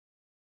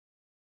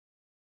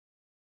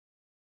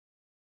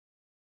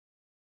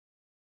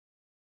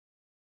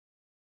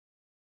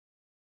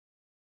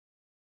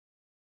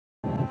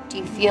Do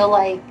you feel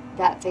like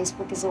that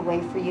Facebook is a way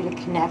for you to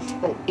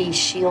connect but be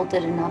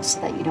shielded enough so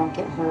that you don't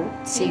get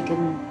hurt? So you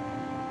can...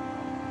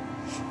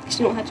 Because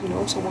you don't have to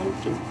know someone, you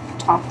can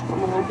talk to them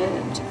a little bit.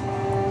 And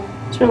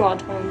spend a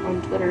lot of time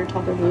on Twitter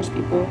talking to those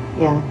people.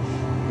 Yeah.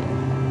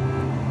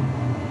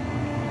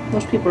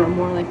 Most people are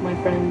more like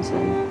my friends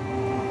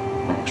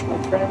than my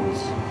actual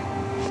friends.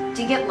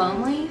 Do you get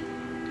lonely?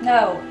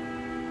 No.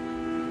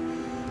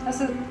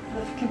 That's what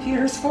the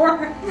computer's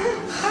for. I'm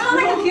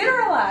on the computer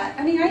a lot.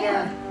 I mean,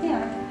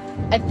 yeah.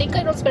 I think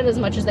I don't spend as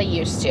much as I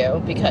used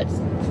to because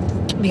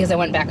I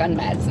went back on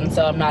meds, and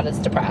so I'm not as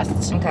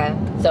depressed. Okay.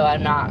 So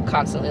I'm not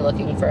constantly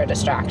looking for a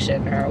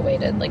distraction or a way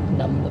to, like,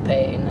 numb the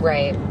pain.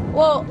 Right.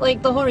 Well,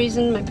 like, the whole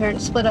reason my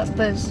parents split up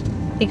was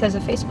because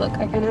of Facebook.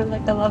 I kind of have,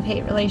 like, a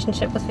love-hate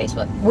relationship with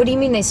Facebook. What do you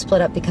mean they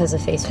split up because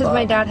of Facebook? Because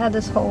my dad had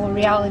this whole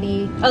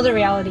other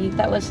reality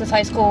that was this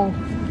high school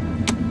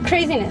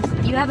craziness.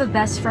 You have a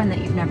best friend that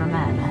you've never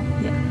met.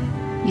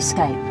 Yeah. You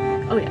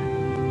Skype. Oh, yeah.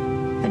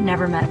 But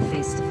never met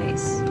face to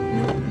face.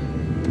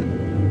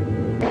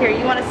 Here,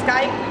 you want to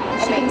Skype?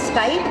 She can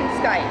Skype?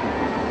 Skype.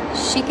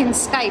 She can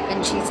Skype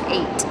and she's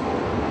 8.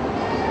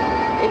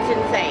 It's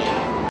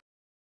insane.